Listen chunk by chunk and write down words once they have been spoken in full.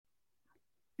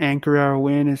anchor our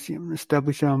awareness,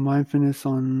 establish our mindfulness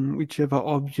on whichever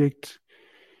object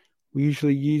we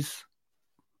usually use,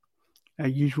 our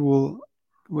usual,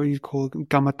 what you call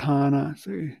kammatthana,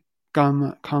 so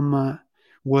karma,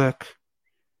 work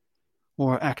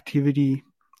or activity.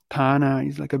 Thana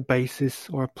is like a basis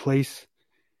or a place.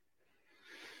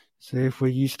 So if we're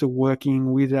used to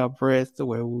working with our breath,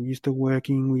 or we're used to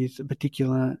working with a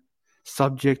particular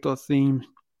subject or theme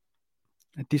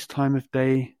at this time of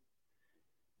day,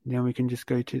 then we can just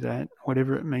go to that,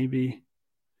 whatever it may be.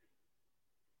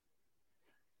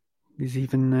 Because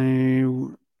even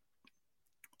though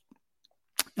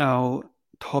our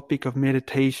topic of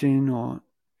meditation or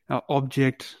our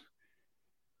object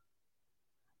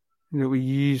that we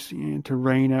use to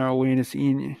rein our awareness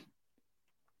in,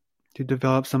 to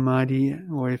develop samadhi,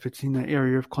 or if it's in the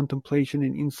area of contemplation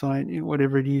and insight,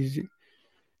 whatever it is,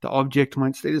 the object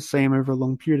might stay the same over a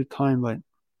long period of time, but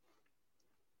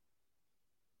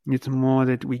it's more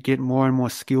that we get more and more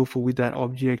skillful with that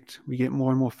object. We get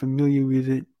more and more familiar with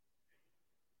it.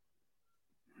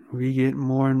 We get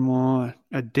more and more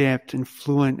adept and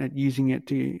fluent at using it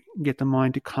to get the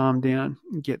mind to calm down,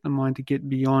 get the mind to get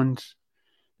beyond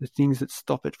the things that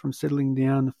stop it from settling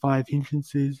down, the 5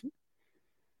 hindrances.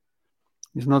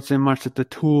 It's not so much that the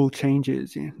tool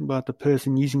changes, but the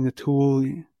person using the tool,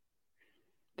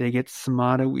 they get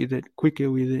smarter with it, quicker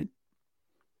with it,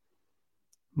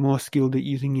 more skilled at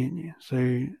using it. So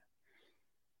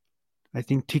I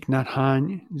think Thich Nhat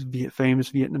Hanh is a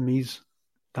famous Vietnamese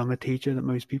Dhamma teacher that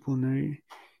most people know.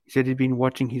 He said he'd been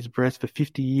watching his breath for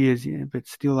 50 years, but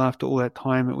still after all that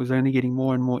time, it was only getting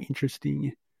more and more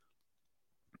interesting.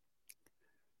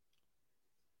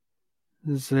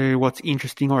 So what's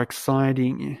interesting or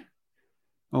exciting,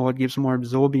 or what gives more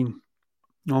absorbing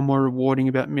or more rewarding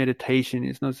about meditation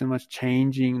is not so much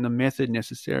changing the method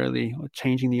necessarily or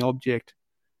changing the object.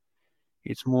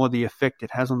 It's more the effect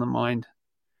it has on the mind.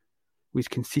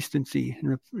 With consistency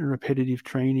and repetitive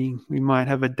training, we might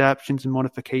have adaptations and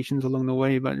modifications along the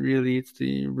way, but really it's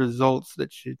the results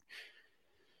that should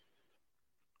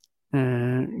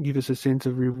give us a sense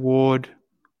of reward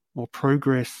or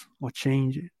progress or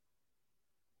change.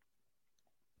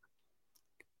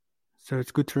 So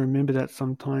it's good to remember that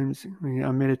sometimes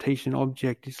our meditation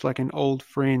object is like an old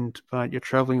friend, but you're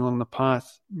traveling along the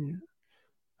path,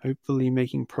 hopefully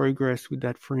making progress with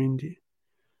that friend.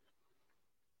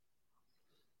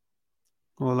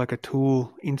 Or like a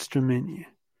tool, instrument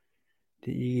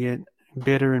that you get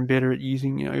better and better at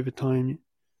using over time.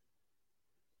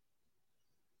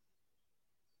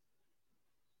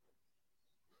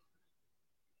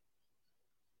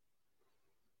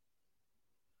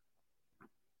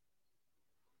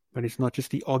 But it's not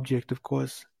just the object, of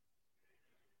course.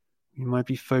 We might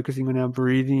be focusing on our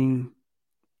breathing,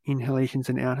 inhalations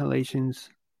and exhalations.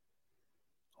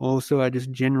 Also our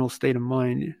just general state of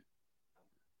mind.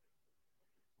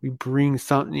 We bring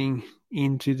something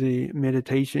into the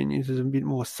meditation. It's a bit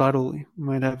more subtle. We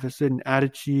might have a certain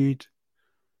attitude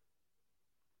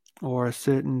or a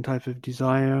certain type of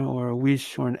desire or a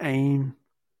wish or an aim.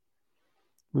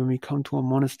 When we come to a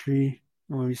monastery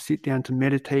or when we sit down to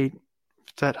meditate,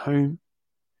 if it's at home,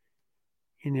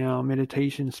 in our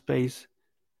meditation space,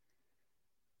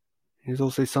 there's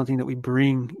also something that we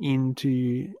bring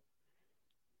into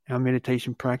our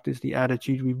meditation practice, the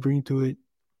attitude we bring to it.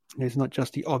 It's not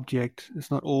just the object.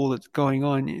 It's not all that's going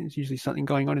on. It's usually something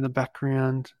going on in the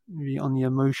background, maybe on the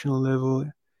emotional level.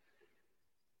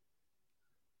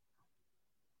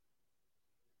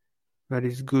 But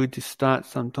it's good to start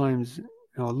sometimes.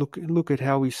 Look at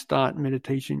how we start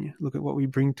meditation. Look at what we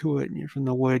bring to it from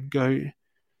the word go.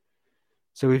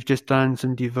 So we've just done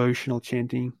some devotional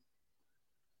chanting,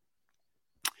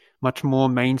 much more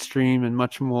mainstream and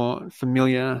much more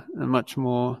familiar and much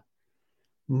more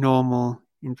normal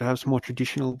in perhaps more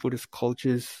traditional Buddhist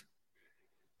cultures,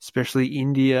 especially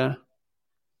India,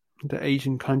 the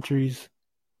Asian countries.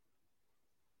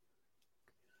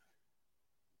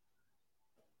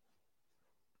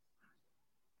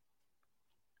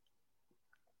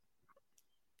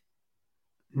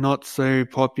 Not so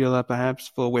popular perhaps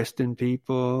for Western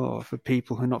people or for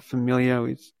people who are not familiar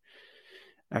with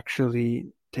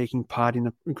actually taking part in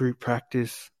a group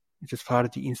practice, which is part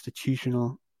of the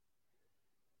institutional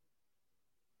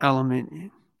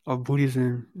element of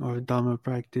Buddhism or Dhamma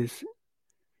practice.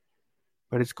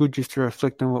 But it's good just to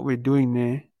reflect on what we're doing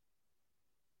there.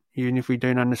 Even if we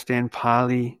don't understand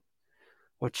Pali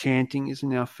or chanting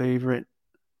isn't our favorite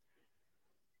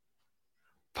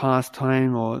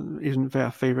pastime or isn't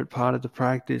our favorite part of the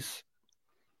practice.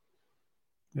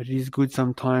 But it is good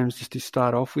sometimes just to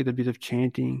start off with a bit of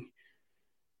chanting.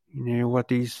 what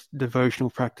these devotional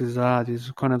practices are.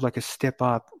 There's kind of like a step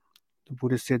up. The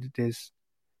Buddha said that there's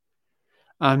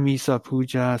Amisa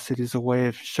Puja, so there's a way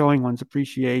of showing one's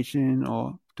appreciation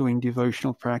or doing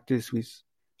devotional practice with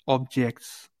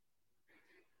objects,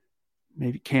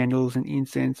 maybe candles and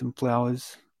incense and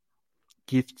flowers,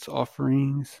 gifts,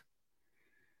 offerings.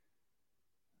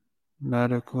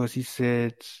 But of course, he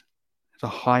said the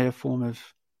higher form of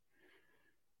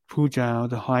puja, or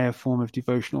the higher form of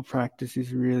devotional practice,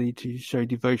 is really to show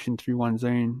devotion through one's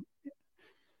own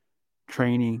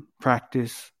training,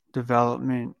 practice,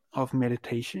 development of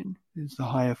meditation. Is the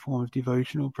higher form of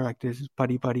devotional practice, is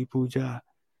Paripari Puja.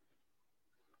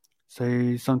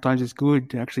 So sometimes it's good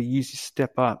to actually use this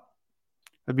step up,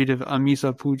 a bit of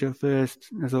Amisa Puja first,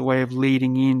 as a way of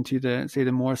leading into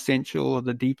the more essential or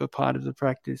the deeper part of the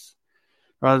practice,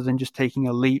 rather than just taking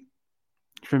a leap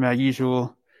from our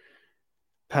usual,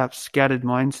 perhaps scattered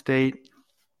mind state,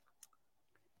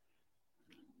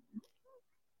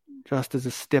 just as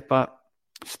a step up,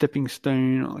 stepping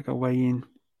stone, like a way in.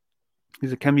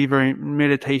 Because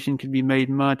meditation can be made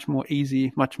much more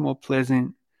easy, much more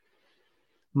pleasant,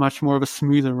 much more of a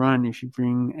smoother run if you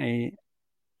bring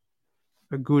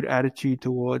a good attitude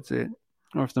towards it,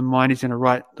 or if the mind is in the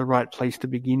right place to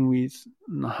begin with,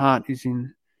 and the heart is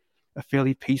in a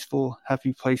fairly peaceful,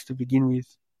 happy place to begin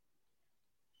with.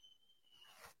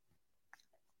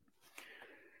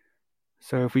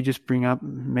 So if we just bring up,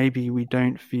 maybe we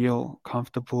don't feel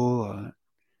comfortable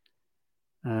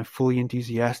or fully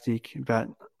enthusiastic about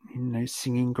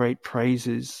singing great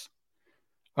praises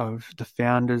of the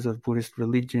founders of Buddhist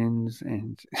religions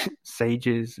and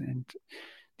sages and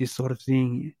this sort of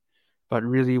thing. But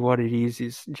really what it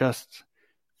is just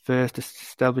first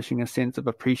establishing a sense of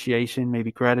appreciation,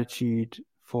 maybe gratitude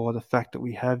for the fact that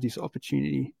we have this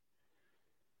opportunity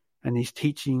and these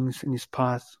teachings and this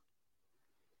path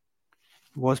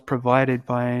was provided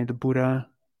by the Buddha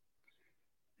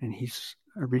and his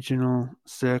original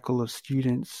circle of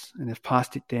students, and they've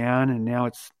passed it down, and now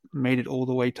it's made it all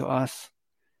the way to us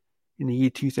in the year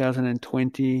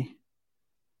 2020.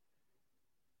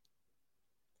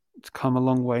 It's come a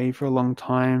long way for a long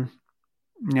time.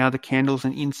 Now the candles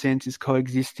and incense is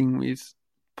coexisting with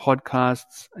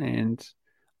podcasts and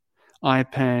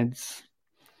iPads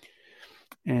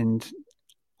and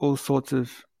all sorts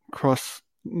of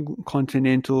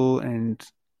cross-continental and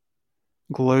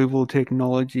global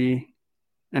technology,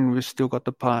 and we've still got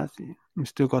the path. We've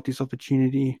still got this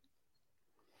opportunity.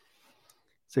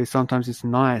 So sometimes it's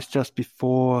nice just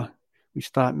before we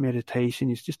start meditation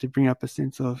is just to bring up a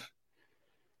sense of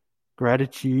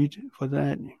gratitude for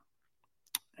that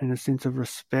and a sense of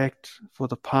respect for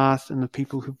the path and the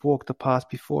people who've walked the path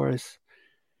before us.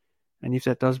 And if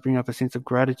that does bring up a sense of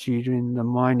gratitude and the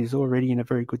mind is already in a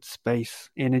very good space,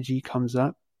 energy comes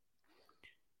up.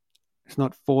 It's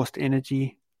not forced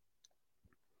energy.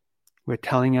 We're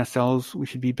telling ourselves we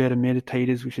should be better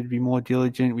meditators, we should be more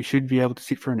diligent, we should be able to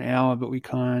sit for an hour, but we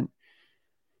can't.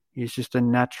 It's just a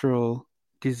natural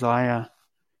desire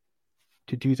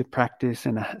to do the practice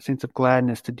and a sense of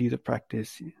gladness to do the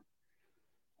practice,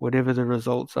 whatever the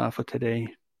results are for today.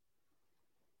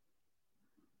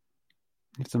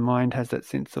 If the mind has that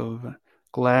sense of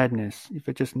gladness, if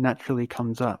it just naturally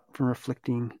comes up from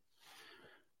reflecting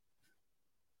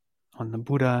on the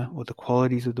Buddha or the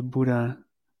qualities of the Buddha,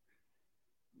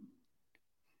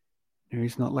 there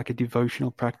is not like a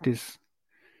devotional practice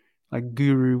like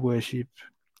guru worship.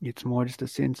 It's more just a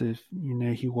sense of,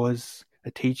 he was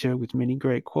a teacher with many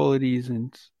great qualities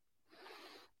and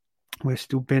we're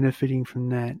still benefiting from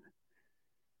that.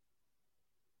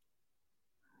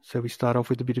 So we start off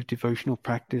with a bit of devotional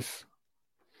practice,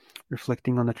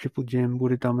 reflecting on the Triple Gem,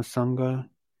 Buddha, Dhamma, Sangha,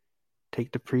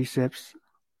 take the precepts,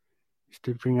 just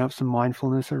to bring up some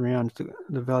mindfulness around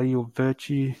the value of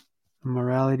virtue and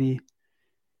morality,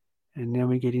 and then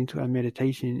we get into our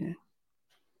meditation.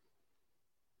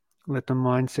 Let the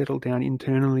mind settle down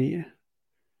internally,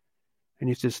 and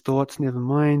if there's thoughts, never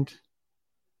mind.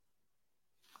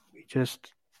 We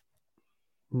just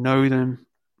know them,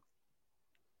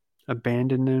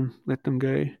 abandon them, let them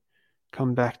go,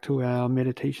 come back to our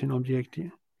meditation object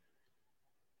here.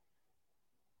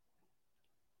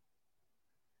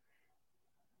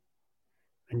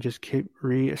 And just keep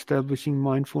re-establishing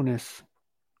mindfulness,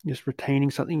 just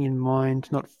retaining something in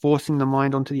mind, not forcing the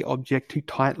mind onto the object too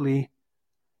tightly,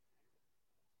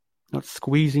 not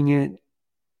squeezing it,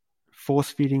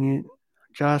 force-feeding it,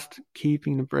 just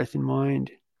keeping the breath in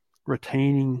mind,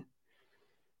 retaining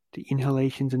the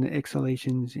inhalations and the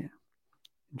exhalations, and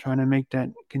trying to make that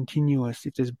continuous.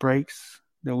 If there's breaks,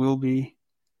 there will be.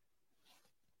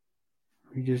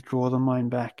 We just draw the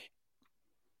mind back,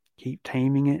 keep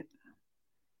taming it.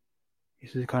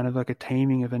 This is kind of like a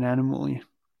taming of an animal.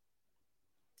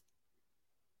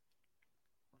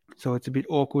 So it's a bit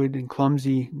awkward and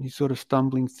clumsy. You're sort of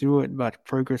stumbling through it, but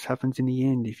progress happens in the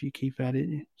end if you keep at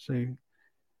it. So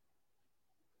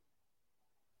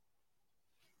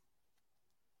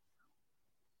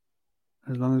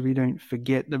as long as we don't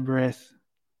forget the breath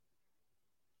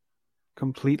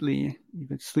completely,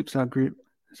 if it slips our grip,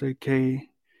 it's okay.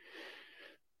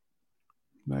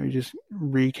 But we just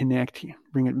reconnect,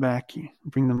 bring it back,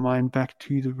 bring the mind back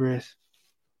to the breath.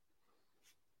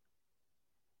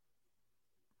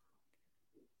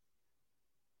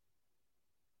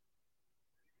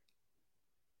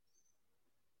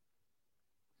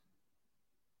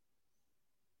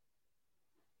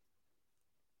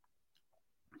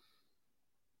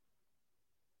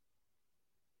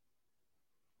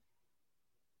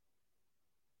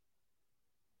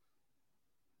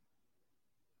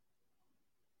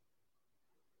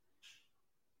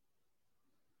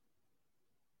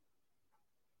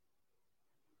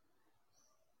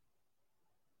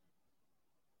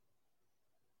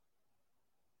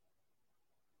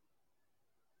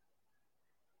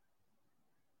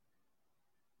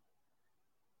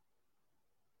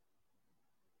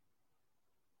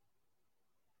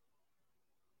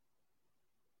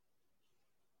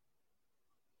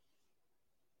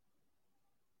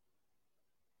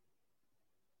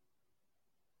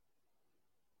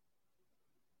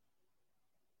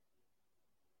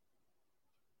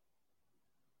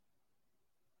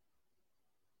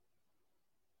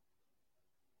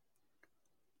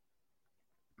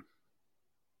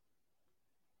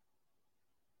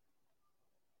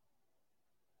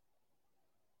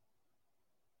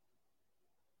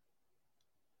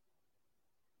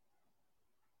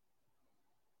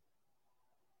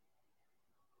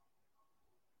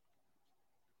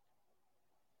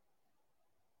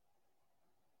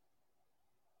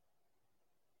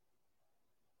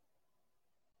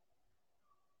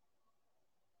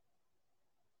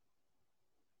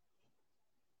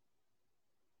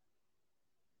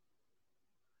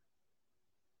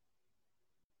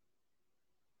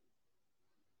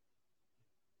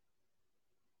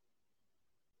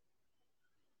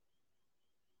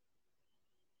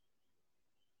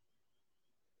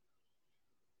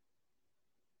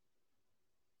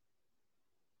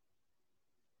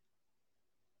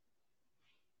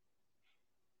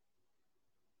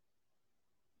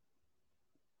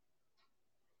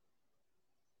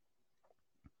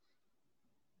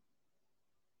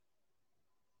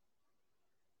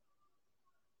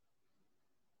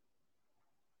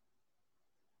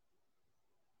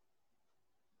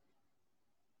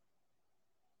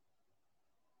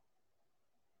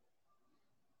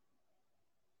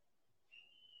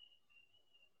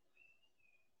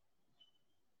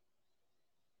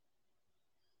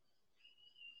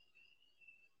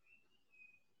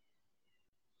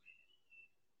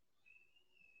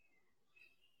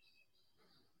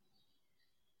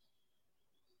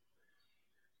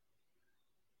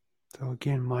 So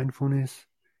again, mindfulness,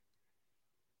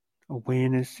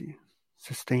 awareness,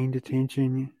 sustained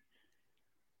attention,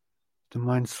 the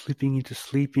mind slipping into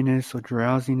sleepiness or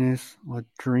drowsiness or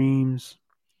dreams,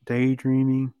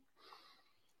 daydreaming.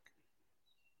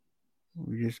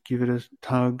 We just give it a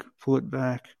tug, pull it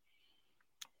back,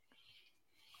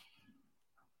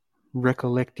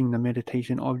 recollecting the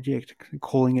meditation object,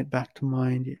 calling it back to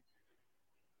mind.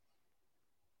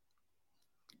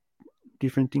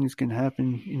 Different things can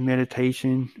happen in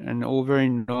meditation and all very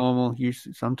normal,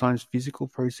 sometimes physical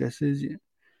processes,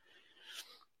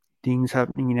 things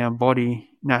happening in our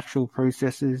body, natural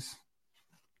processes.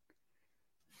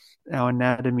 Our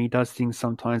anatomy does things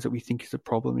sometimes that we think is a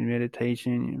problem in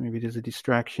meditation. Maybe there's a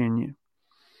distraction,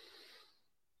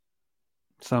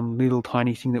 some little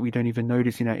tiny thing that we don't even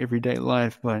notice in our everyday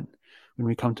life, but when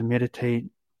we come to meditate,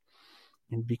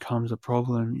 it becomes a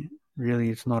problem. Really,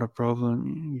 it's not a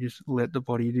problem. You just let the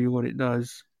body do what it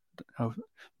does. Our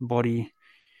body,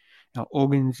 our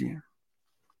organs,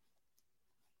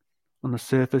 on the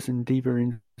surface and deeper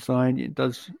inside, it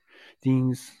does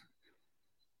things.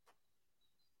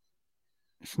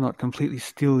 It's not completely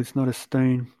still. It's not a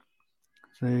stone.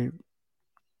 So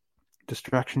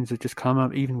distractions that just come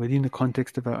up even within the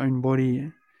context of our own body,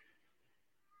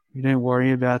 we don't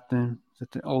worry about them.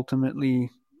 That ultimately,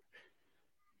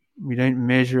 we don't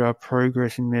measure our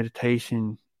progress in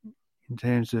meditation in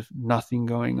terms of nothing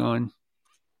going on.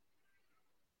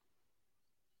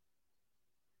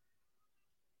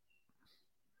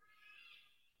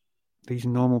 These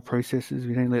normal processes,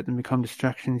 we don't let them become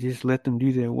distractions. You just let them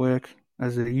do their work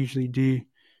as they usually do.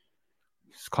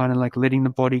 It's kind of like letting the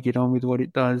body get on with what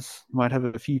it does. You might have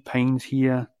a few pains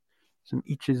here, some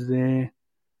itches there,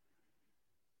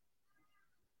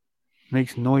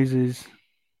 makes noises.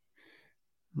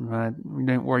 Right, we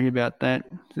don't worry about that.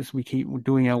 Just we keep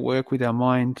doing our work with our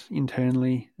mind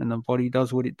internally, and the body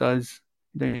does what it does.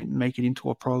 Don't make it into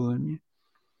a problem.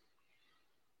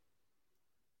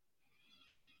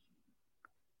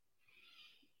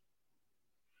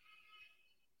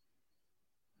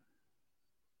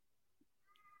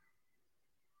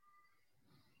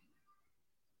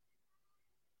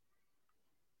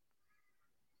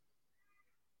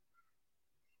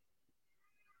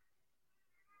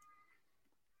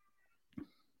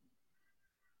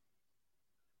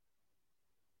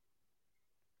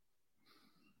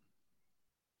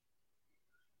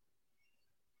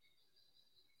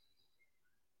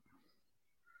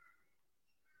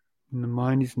 And the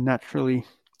mind is naturally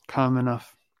calm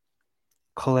enough,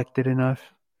 collected enough.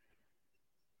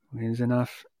 There's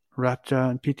enough rapture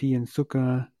and piti and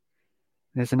sukha.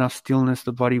 There's enough stillness.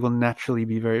 The body will naturally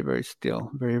be very, very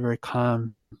still, very, very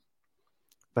calm.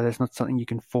 But it's not something you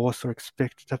can force or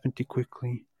expect to happen too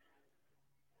quickly.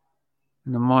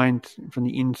 And the mind from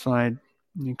the inside,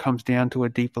 it comes down to a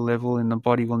deeper level, and the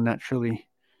body will naturally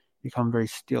become very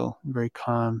still, very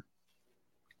calm.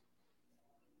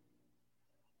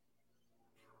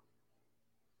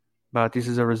 But this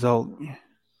is a result.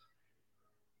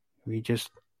 We just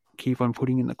keep on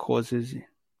putting in the causes,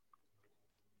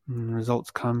 and the results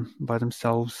come by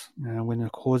themselves when the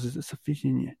causes are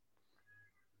sufficient.